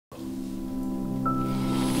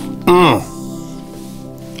I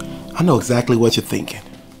know exactly what you're thinking.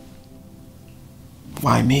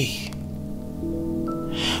 Why me?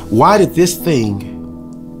 Why did this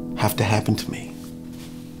thing have to happen to me?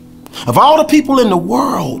 Of all the people in the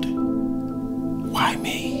world, why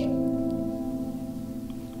me?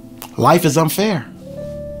 Life is unfair.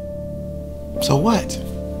 So what?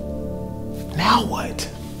 Now what?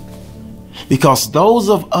 Because those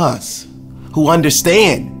of us who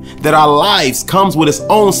understand that our lives comes with its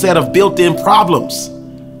own set of built-in problems.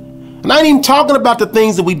 And I ain't even talking about the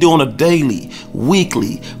things that we do on a daily,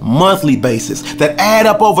 weekly, monthly basis that add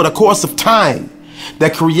up over the course of time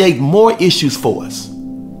that create more issues for us.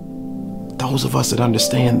 Those of us that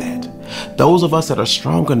understand that, those of us that are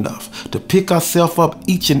strong enough to pick ourselves up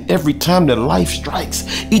each and every time that life strikes,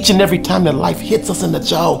 each and every time that life hits us in the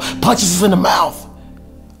jaw, punches us in the mouth,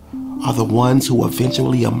 are the ones who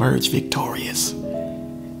eventually emerge victorious.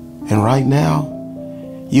 And right now,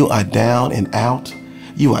 you are down and out.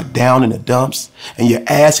 You are down in the dumps, and you're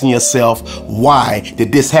asking yourself, why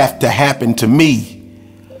did this have to happen to me?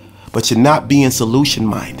 But you're not being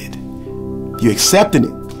solution-minded. You're accepting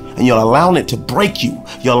it, and you're allowing it to break you.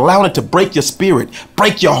 You're allowing it to break your spirit,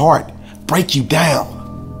 break your heart, break you down.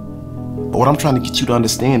 But what I'm trying to get you to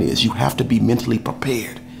understand is you have to be mentally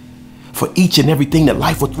prepared for each and everything that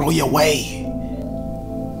life will throw your way.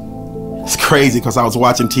 It's crazy because I was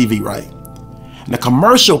watching TV, right? And a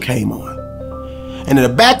commercial came on. And in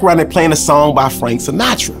the background, they're playing a song by Frank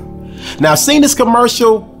Sinatra. Now, I've seen this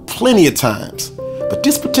commercial plenty of times, but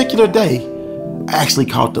this particular day, I actually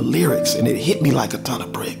caught the lyrics and it hit me like a ton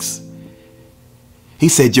of bricks. He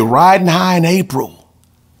said, you're riding high in April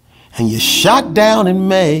and you're shot down in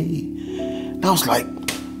May. And I was like,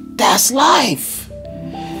 that's life.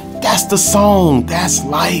 That's the song, that's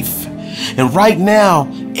life. And right now,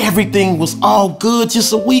 everything was all good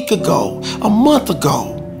just a week ago, a month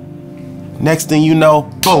ago. Next thing you know,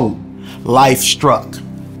 boom, life struck.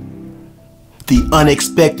 The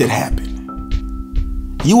unexpected happened.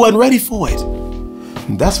 You wasn't ready for it.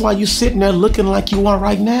 And that's why you're sitting there looking like you are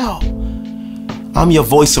right now. I'm your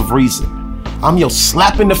voice of reason. I'm your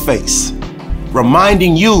slap in the face,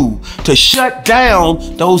 reminding you to shut down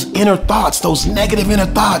those inner thoughts, those negative inner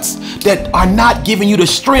thoughts that are not giving you the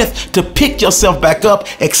strength to pick yourself back up,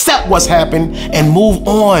 accept what's happened, and move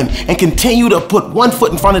on, and continue to put one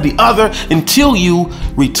foot in front of the other until you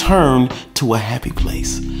return to a happy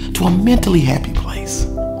place, to a mentally happy place.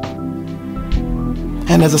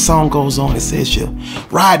 And as the song goes on, it says you're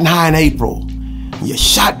riding high in April, and you're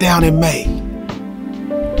shot down in May.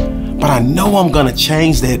 But I know I'm gonna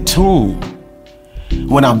change that tune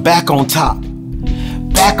when I'm back on top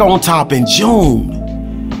in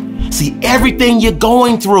June. See, everything you're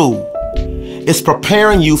going through is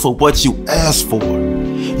preparing you for what you asked for.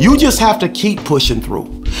 You just have to keep pushing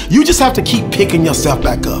through. You just have to keep picking yourself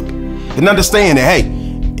back up and understand that, hey,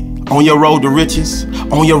 on your road to riches,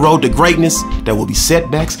 on your road to greatness, there will be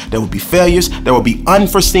setbacks, there will be failures, there will be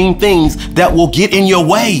unforeseen things that will get in your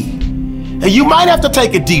way. And you might have to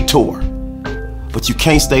take a detour, but you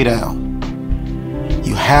can't stay down.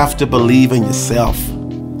 You have to believe in yourself.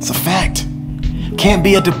 It's a fact. Can't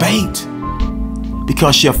be a debate,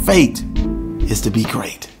 because your fate is to be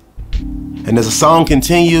great. And as the song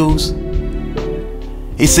continues,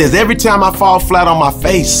 he says, every time I fall flat on my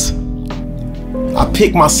face, I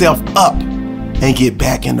pick myself up and get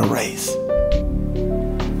back in the race.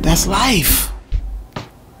 That's life.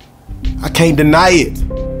 I can't deny it.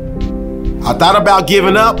 I thought about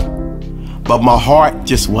giving up, but my heart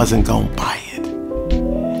just wasn't gonna buy it.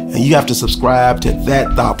 And you have to subscribe to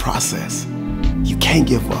that thought process. You can't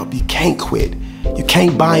give up, you can't quit, you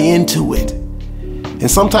can't buy into it. And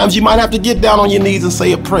sometimes you might have to get down on your knees and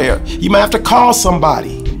say a prayer. You might have to call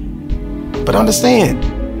somebody. But understand,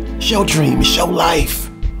 it's your dream, it's your life.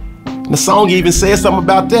 And the song even says something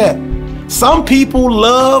about that. Some people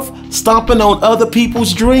love stomping on other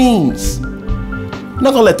people's dreams. We're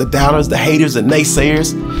not gonna let the doubters, the haters, the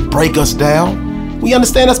naysayers break us down. We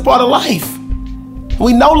understand that's part of life.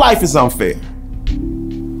 We know life is unfair,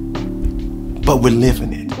 but we're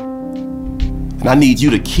living it. And I need you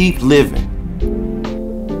to keep living.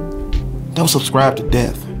 Don't subscribe to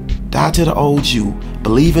death. Die to the old you.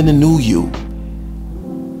 Believe in the new you.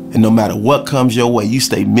 And no matter what comes your way, you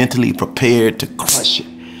stay mentally prepared to crush it,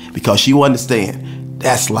 because you understand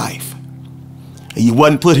that's life. And you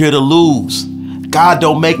wasn't put here to lose. God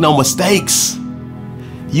don't make no mistakes.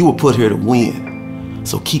 You were put here to win.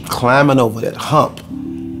 So keep climbing over that hump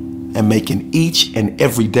and making each and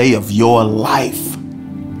every day of your life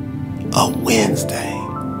a Wednesday.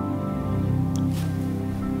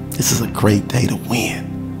 This is a great day to win.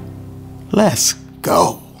 Let's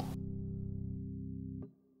go.